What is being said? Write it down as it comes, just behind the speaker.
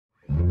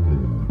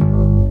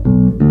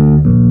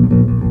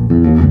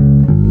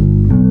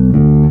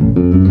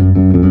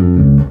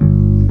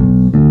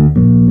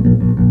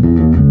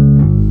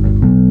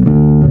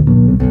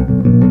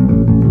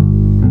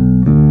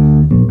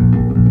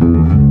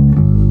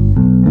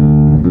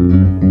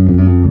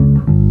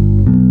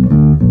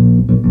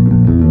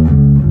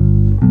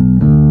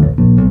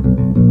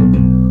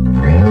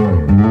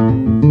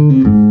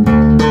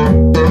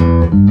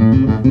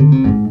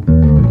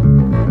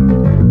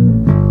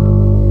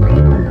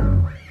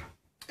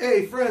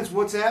Hey friends,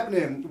 what's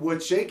happening?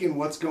 What's shaking?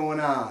 What's going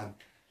on?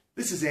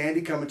 This is Andy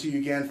coming to you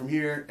again from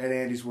here at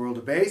Andy's World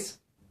of Bass.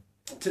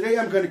 Today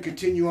I'm going to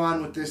continue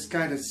on with this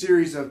kind of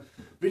series of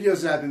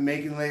videos that I've been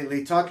making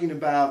lately, talking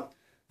about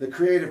the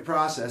creative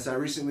process. I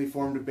recently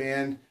formed a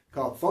band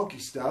called Funky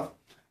Stuff,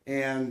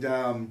 and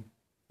I'm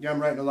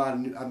writing a lot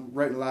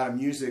of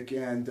music,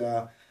 and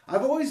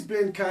I've always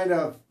been kind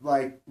of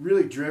like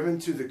really driven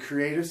to the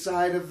creative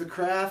side of the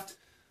craft.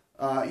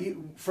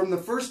 From the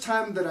first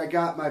time that I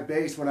got my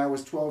bass when I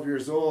was 12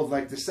 years old,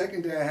 like the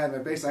second day I had my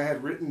bass, I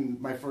had written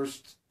my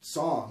first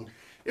song.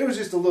 It was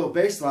just a little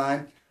bass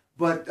line,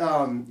 but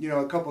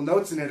a couple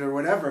notes in it or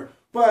whatever.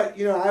 But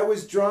I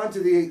was drawn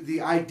to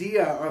the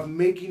idea of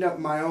making up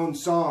my own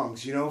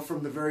songs,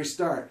 from the very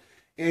start.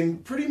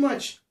 And pretty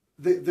much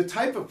the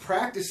type of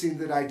practicing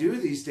that I do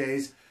these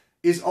days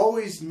is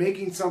always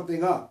making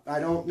something up. I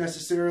don't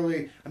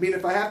necessarily,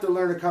 if I have to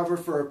learn a cover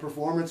for a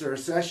performance or a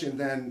session,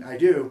 then I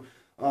do.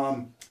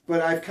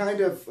 But I've kind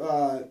of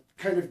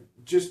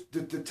just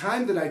the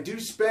time that I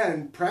do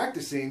spend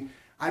practicing,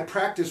 I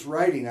practice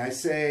writing. I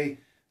say,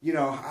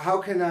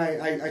 how can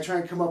I try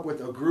and come up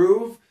with a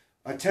groove,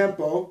 a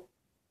tempo,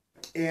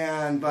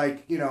 and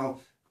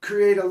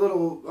create a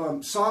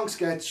little song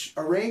sketch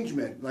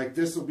arrangement. Like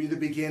this will be the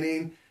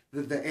beginning,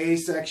 the A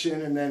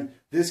section, and then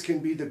this can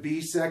be the B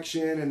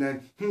section, and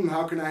then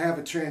how can I have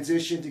a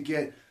transition to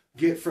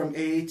get from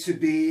A to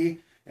B?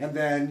 And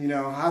then,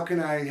 how can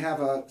I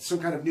have some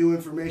kind of new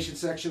information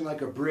section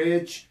like a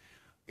bridge,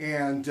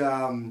 and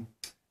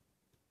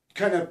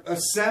kind of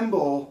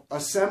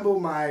assemble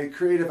my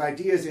creative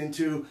ideas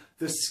into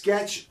the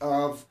sketch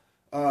of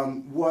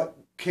what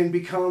can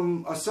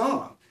become a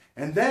song.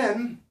 And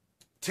then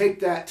take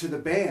that to the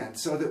band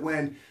so that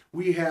when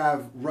we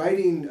have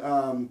writing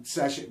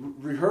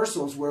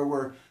rehearsals where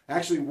we're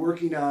actually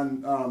working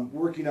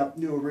up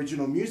new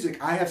original music,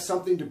 I have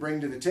something to bring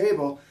to the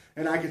table,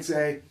 and I can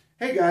say,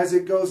 hey guys,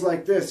 it goes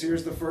like this.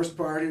 Here's the first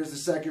part, here's the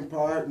second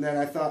part, and then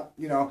I thought,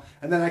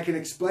 and then I can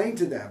explain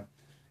to them.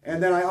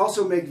 And then I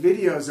also make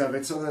videos of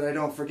it so that I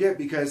don't forget,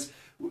 because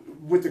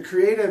with the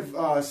creative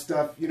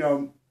stuff,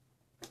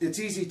 it's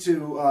easy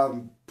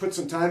to put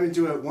some time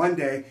into it one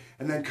day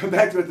and then come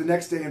back to it the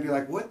next day and be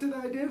like, what did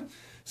I do?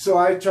 So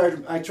I try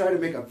to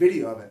make a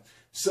video of it.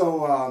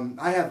 So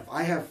I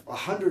have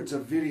hundreds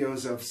of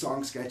videos of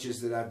song sketches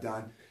that I've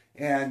done,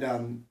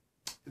 and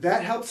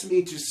that helps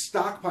me to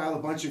stockpile a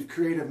bunch of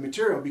creative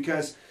material,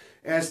 because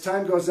as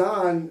time goes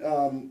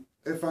on,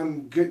 if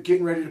I'm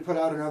getting ready to put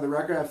out another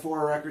record, I have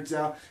 4 records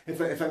out. If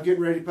I'm getting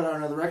ready to put out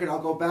another record,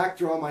 I'll go back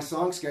through all my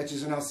song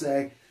sketches and I'll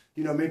say,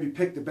 maybe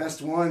pick the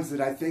best ones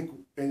that I think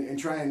and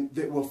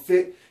that will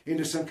fit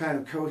into some kind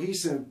of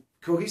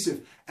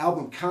cohesive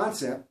album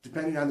concept,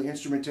 depending on the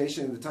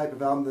instrumentation and the type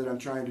of album that I'm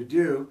trying to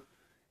do,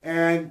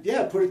 and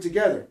yeah, put it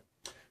together.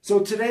 So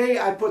today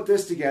I put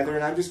this together,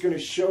 and I'm just going to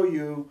show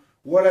you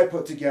what I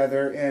put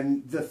together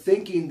and the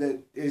thinking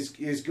that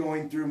is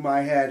going through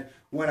my head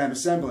when I'm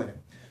assembling it.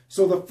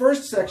 So the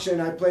first section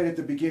I played at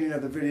the beginning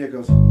of the video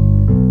goes,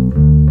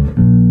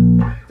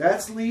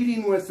 that's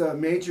leading with a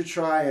major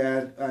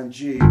triad on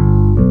G,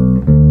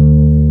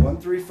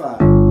 1, 3, 5,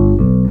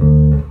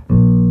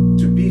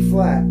 to B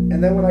flat.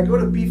 And then when I go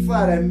to B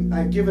flat,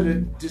 I give it a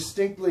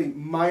distinctly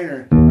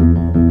minor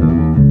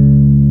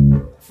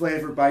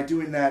flavor by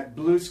doing that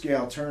blues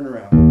scale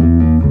turnaround.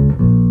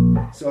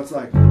 So it's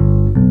like,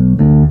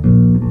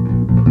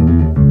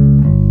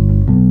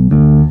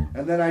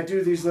 and then I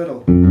do these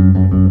little,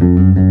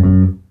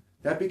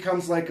 that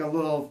becomes like a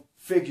little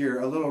figure,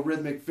 a little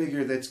rhythmic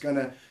figure that's going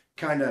to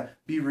kind of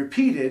be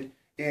repeated,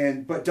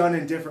 but done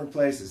in different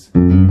places.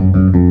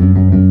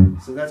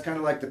 So that's kind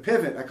of like the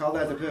pivot. I call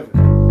that the pivot.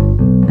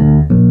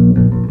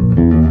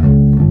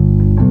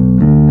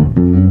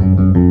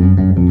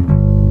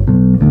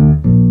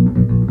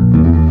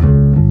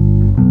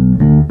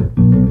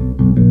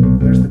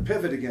 There's the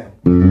pivot again.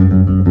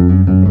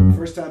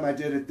 First time I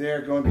did it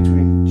there, going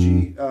between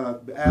G, F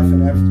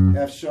and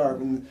F sharp,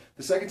 and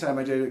the second time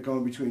I did it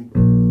going between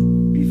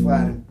B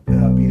flat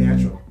and B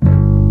natural.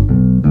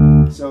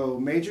 So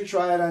major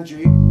triad on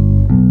G,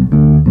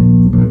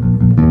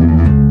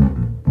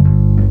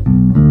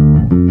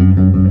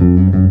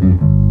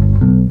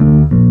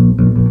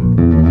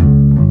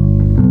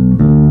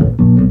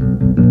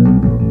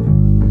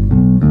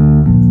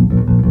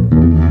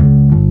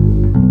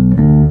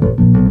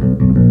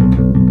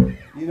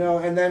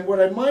 and then what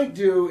I might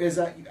do is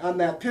on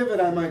that pivot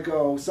I might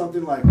go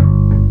something like,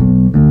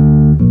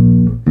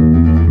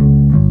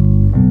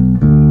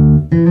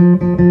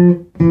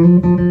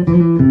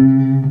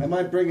 I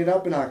might bring it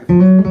up an octave.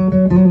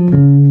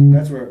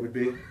 That's where it would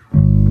be.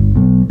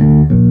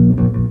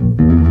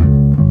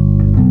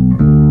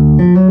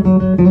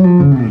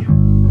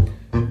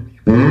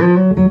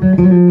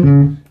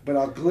 But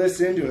I'll gliss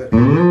into it.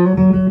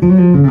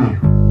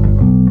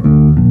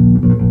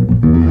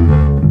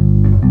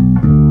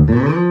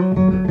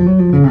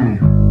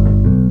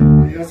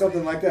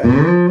 Something like that.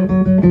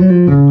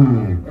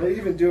 Or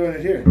even doing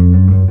it here.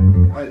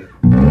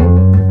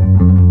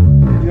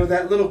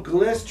 That little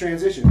gliss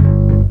transition.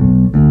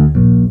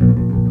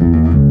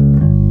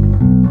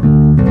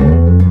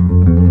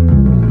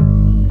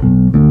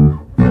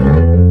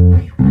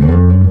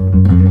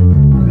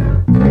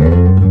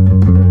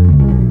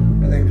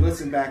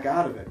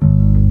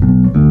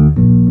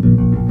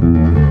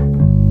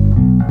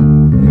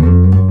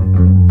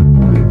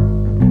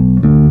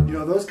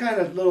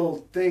 kind of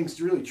little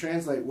things really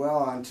translate well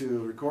onto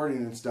recording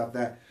and stuff.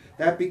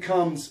 That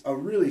becomes a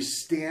really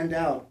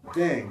standout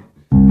thing.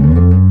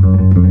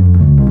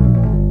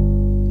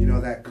 You know,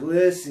 that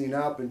glistening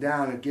up and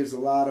down, it gives a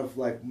lot of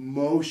like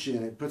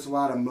motion. It puts a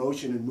lot of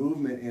motion and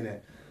movement in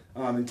it,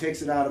 and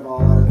takes it out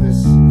of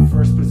this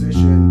first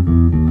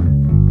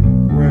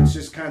position where it's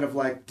just kind of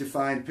like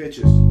defined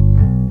pitches.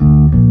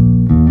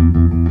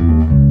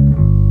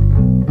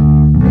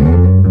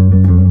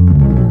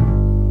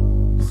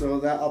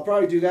 I'll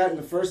probably do that in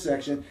the first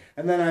section,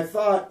 and then I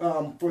thought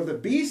for the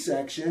B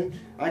section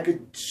I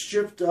could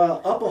strip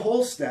up a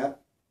whole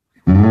step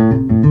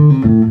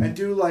and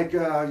do like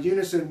a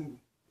unison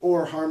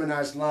or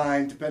harmonized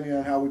line depending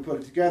on how we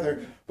put it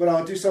together. But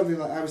I'll do something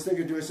like, I was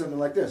thinking of doing something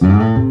like this.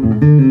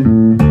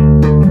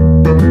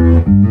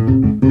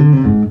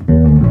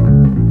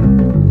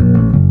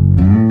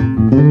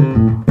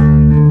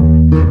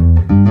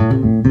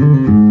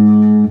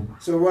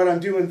 So what I'm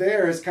doing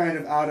there is kind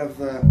of out of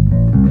the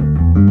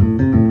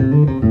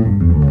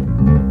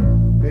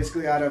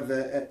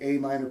A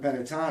minor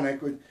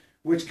pentatonic,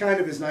 which kind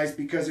of is nice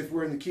because if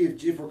we're in the key of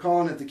G, if we're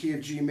calling it the key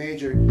of G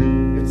major,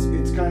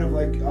 it's kind of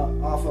like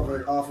off of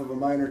a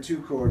minor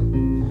 2 chord,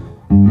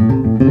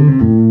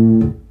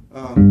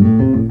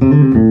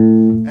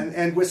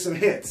 and with some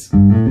hits.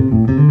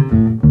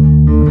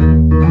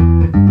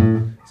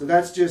 So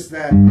that's just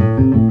that,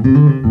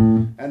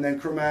 and then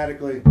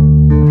chromatically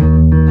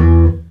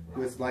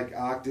with like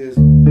octaves,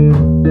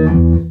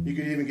 you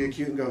could even get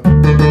cute and go.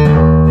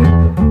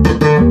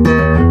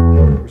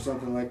 Or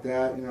something like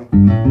that, you know.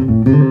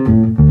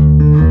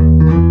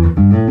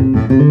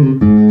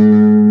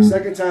 The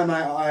second time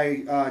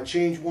I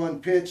change one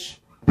pitch,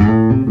 put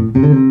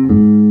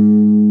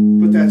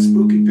that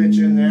spooky pitch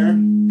in there.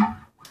 I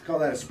call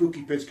that a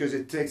spooky pitch because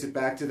it takes it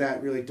back to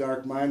that really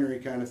dark minor-y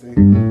kind of thing.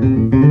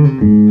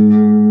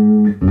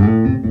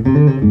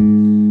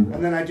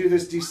 And then I do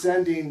this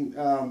descending,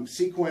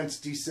 sequence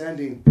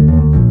descending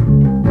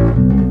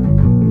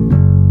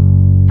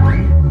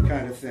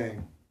kind of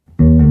thing.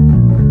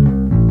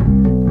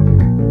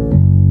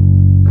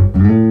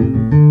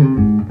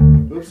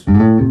 Oops.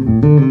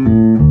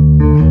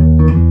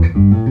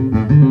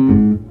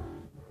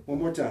 One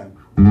more time.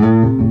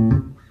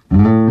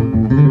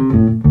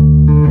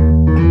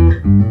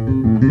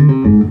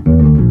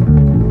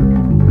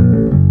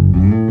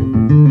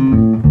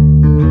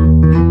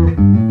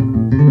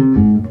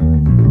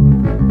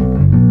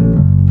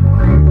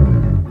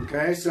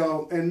 Okay,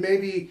 so, and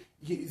maybe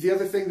the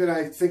other thing that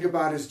I think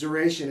about is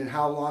duration and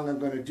how long I'm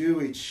going to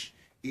do each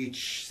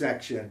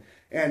section.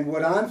 And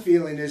what I'm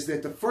feeling is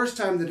that the first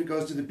time that it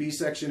goes to the B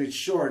section, it's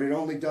short. It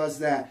only does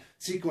that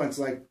sequence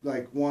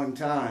like one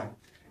time.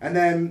 And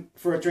then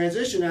for a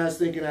transition, I was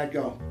thinking I'd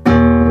go.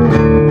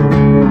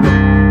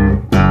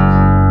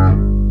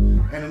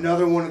 And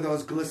another one of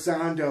those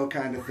glissando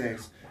kind of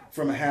things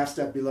from a half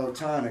step below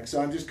tonic.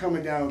 So I'm just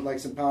coming down with like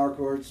some power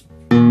chords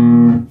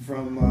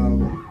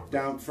from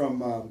down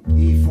from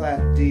E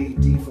flat D,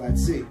 D flat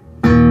C.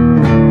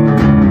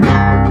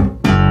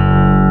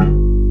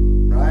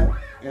 Right?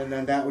 And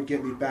then that would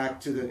get me back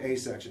to the A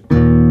section.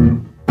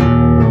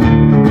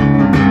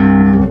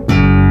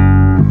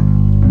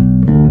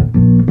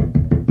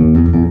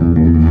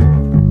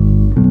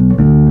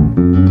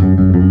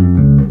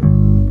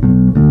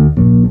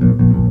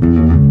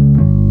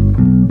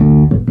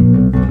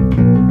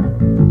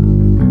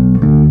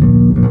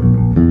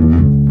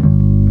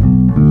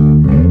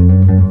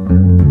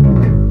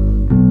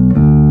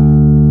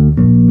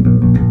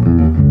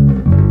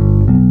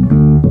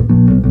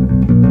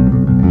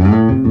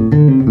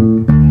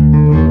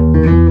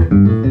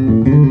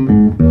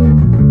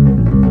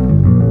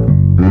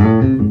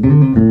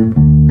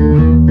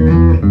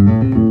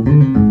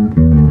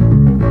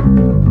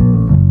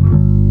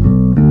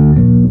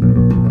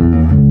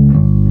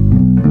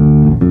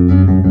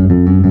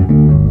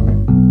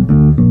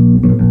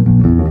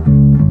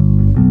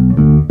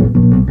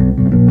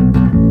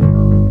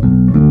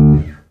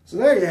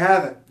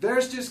 Have it.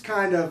 There's just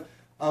kind of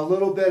a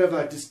little bit of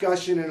a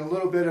discussion and a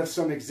little bit of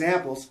some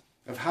examples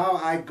of how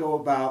I go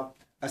about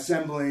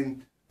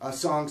assembling a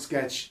song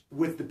sketch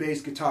with the bass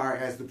guitar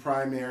as the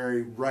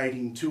primary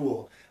writing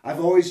tool.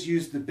 I've always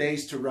used the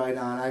bass to write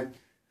on. I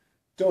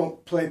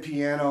don't play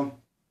piano,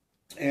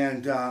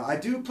 and I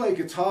do play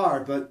guitar,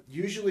 but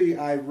usually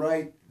I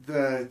write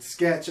the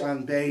sketch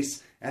on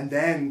bass and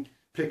then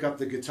pick up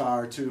the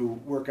guitar to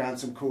work on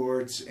some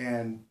chords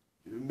and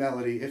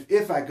melody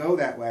if I go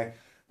that way.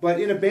 But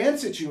in a band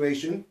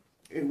situation,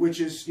 which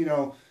is, you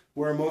know,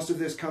 where most of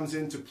this comes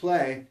into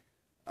play,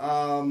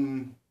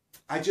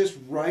 I just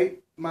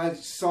write my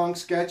song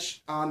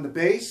sketch on the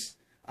bass,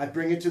 I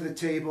bring it to the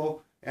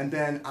table, and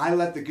then I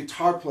let the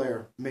guitar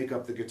player make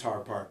up the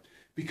guitar part.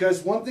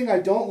 Because one thing I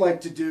don't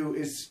like to do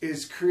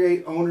is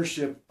create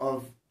ownership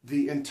of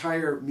the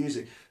entire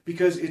music,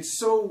 because it's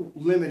so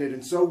limited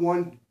and so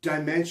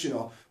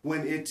one-dimensional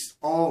when it's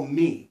all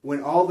me.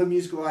 When all the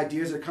musical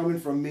ideas are coming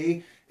from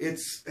me,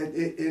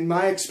 in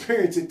my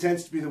experience, it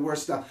tends to be the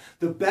worst stuff.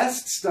 The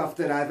best stuff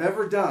that I've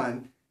ever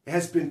done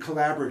has been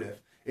collaborative.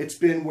 It's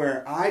been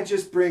where I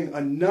just bring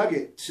a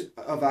nugget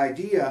of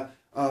idea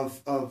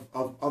of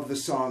the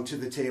song to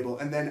the table,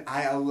 and then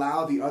I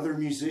allow the other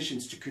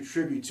musicians to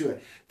contribute to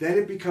it. Then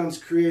it becomes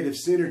creative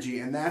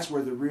synergy, and that's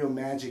where the real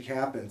magic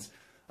happens.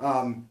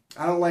 I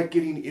don't like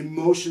getting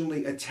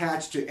emotionally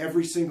attached to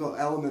every single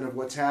element of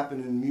what's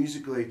happening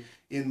musically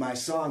in my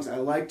songs. I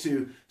like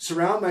to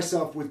surround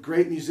myself with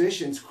great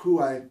musicians who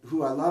I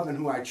love and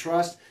who I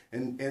trust,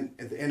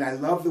 and I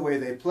love the way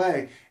they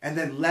play, and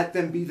then let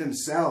them be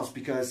themselves,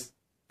 because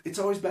it's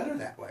always better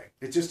that way.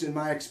 It's just in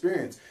my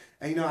experience.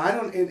 And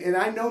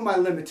I know my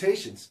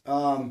limitations.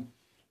 I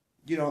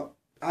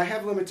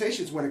have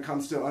limitations when it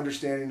comes to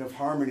understanding of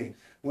harmony,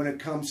 when it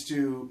comes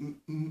to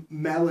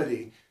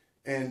melody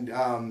and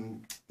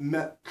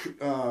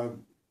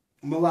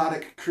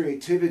melodic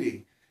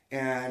creativity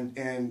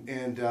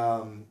and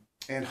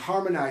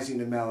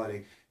harmonizing a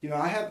melody.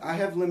 I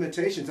have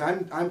limitations.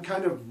 I'm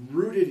kind of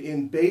rooted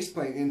in bass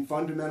playing, in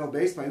fundamental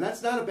bass playing.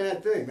 That's not a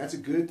bad thing. That's a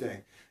good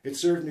thing. It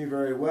served me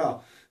very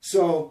well.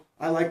 So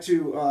I like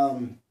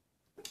to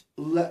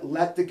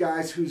let the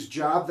guys whose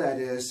job that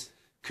is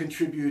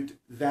contribute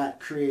that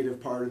creative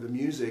part of the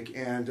music.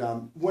 And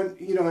when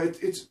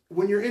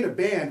when you're in a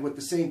band with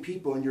the same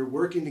people and you're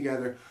working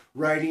together,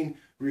 writing,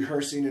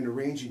 rehearsing, and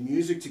arranging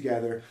music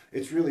together,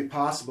 it's really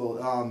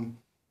possible.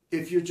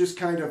 If you're just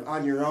kind of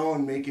on your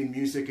own making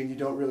music and you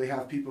don't really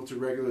have people to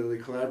regularly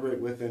collaborate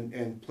with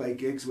and play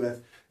gigs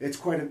with, it's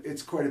quite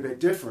a bit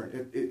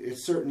different.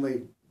 It's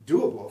certainly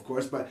doable, of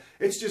course, but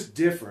it's just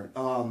different.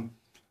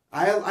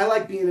 I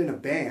like being in a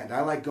band.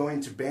 I like going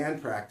to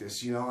band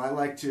practice. I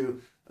like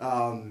to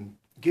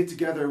get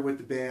together with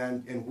the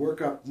band and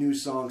work up new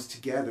songs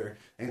together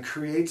and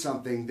create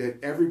something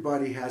that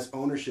everybody has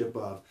ownership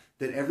of,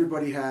 that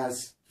everybody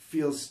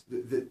feels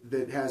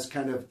that has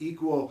kind of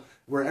equal,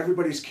 where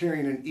everybody's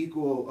carrying an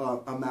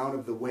equal amount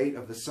of the weight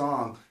of the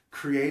song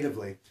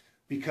creatively.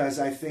 Because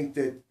I think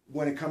that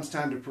when it comes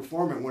time to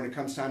perform it, when it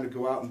comes time to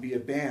go out and be a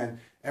band,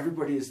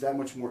 everybody is that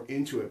much more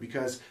into it,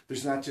 because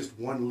there's not just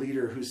one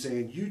leader who's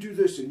saying, you do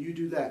this and you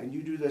do that and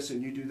you do this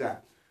and you do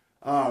that.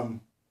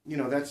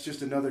 That's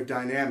just another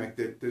dynamic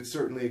that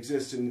certainly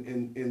exists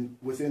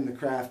within the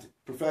craft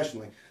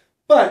professionally.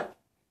 But,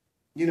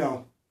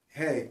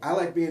 hey, I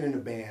like being in a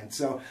band.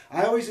 So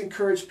I always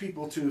encourage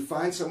people to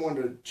find someone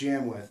to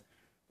jam with.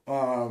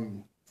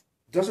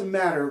 Doesn't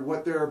matter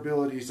what their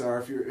abilities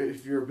are.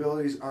 If your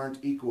abilities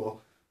aren't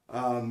equal,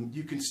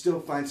 you can still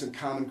find some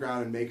common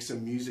ground and make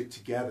some music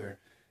together.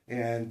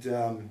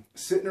 And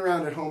sitting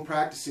around at home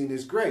practicing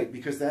is great,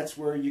 because that's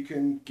where you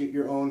can get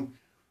your own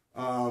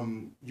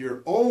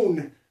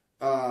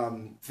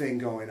thing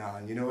going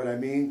on. You know what I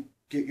mean?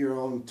 Get your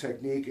own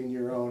technique and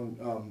your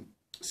own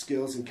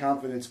skills and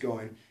confidence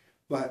going.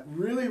 But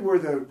really, where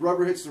the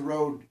rubber hits the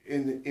road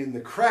in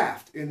the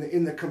craft,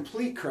 in the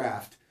complete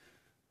craft,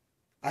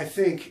 I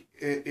think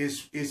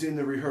is in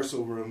the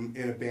rehearsal room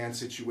in a band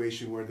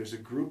situation where there's a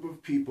group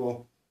of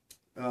people.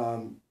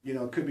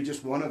 It could be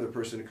just one other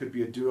person. It could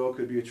be a duo, it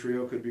could be a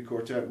trio, it could be a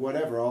quartet,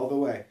 whatever, all the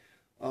way.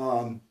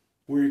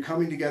 Where you're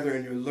coming together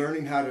and you're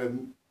learning how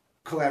to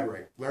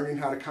collaborate, learning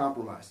how to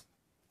compromise.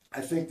 I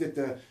think that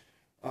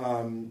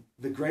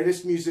the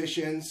greatest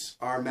musicians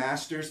are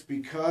masters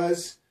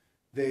because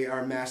they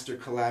are master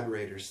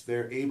collaborators.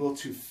 They're able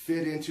to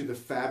fit into the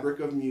fabric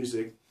of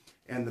music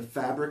and the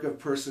fabric of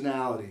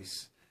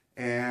personalities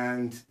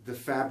and the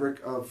fabric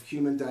of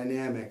human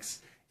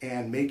dynamics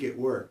and make it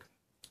work.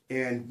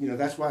 And,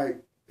 that's why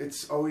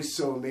it's always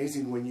so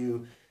amazing when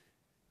you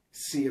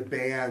see a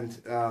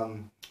band,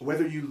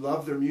 whether you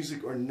love their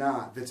music or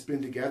not, that's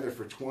been together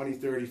for 20,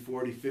 30,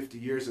 40, 50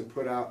 years and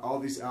put out all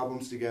these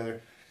albums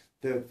together.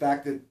 The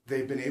fact that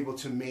they've been able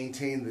to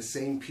maintain the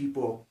same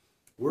people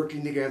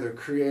working together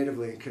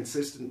creatively and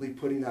consistently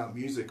putting out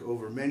music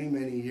over many,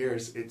 many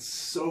years, it's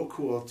so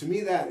cool. To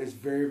me, that is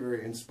very,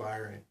 very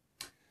inspiring.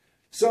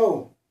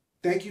 So,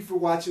 thank you for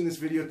watching this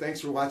video.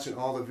 Thanks for watching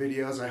all the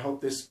videos. I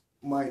hope this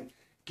might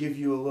give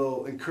you a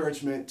little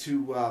encouragement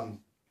to,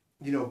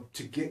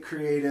 to get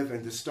creative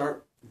and to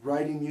start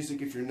writing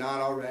music if you're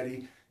not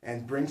already,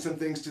 and bring some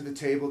things to the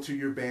table to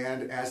your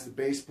band as the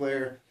bass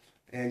player,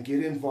 and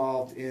get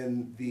involved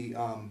in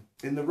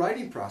the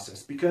writing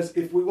process. Because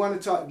if we want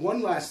to talk,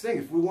 one last thing,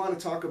 if we want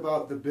to talk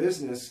about the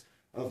business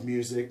of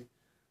music,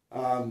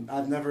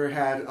 I've never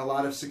had a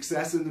lot of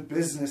success in the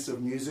business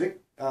of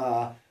music.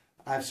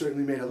 I've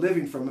certainly made a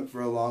living from it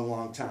for a long,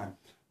 long time.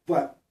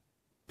 But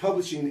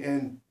publishing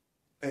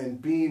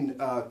and being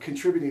a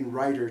contributing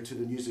writer to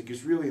the music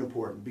is really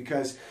important,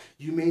 because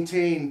you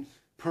maintain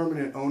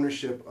permanent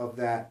ownership of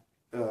that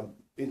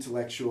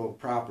intellectual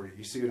property.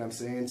 You see what I'm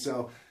saying?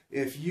 So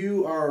if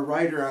you are a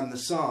writer on the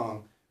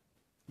song,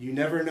 you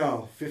never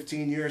know.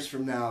 15 years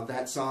from now,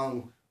 that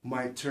song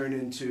might turn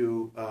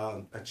into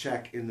a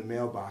check in the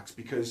mailbox,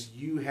 because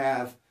you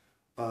have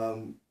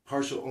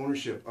partial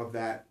ownership of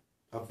that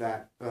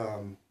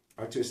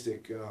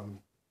artistic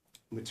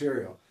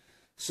material.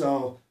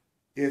 So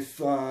if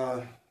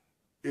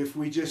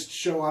we just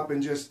show up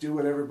and just do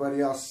what everybody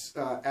else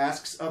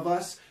asks of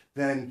us,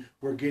 then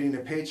we're getting a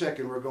paycheck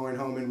and we're going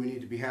home, and we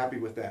need to be happy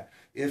with that.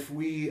 If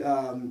we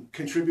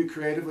contribute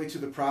creatively to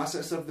the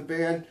process of the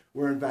band,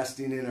 we're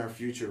investing in our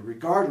future,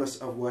 regardless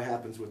of what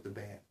happens with the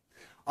band.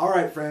 All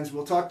right, friends,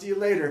 we'll talk to you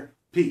later.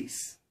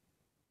 Peace.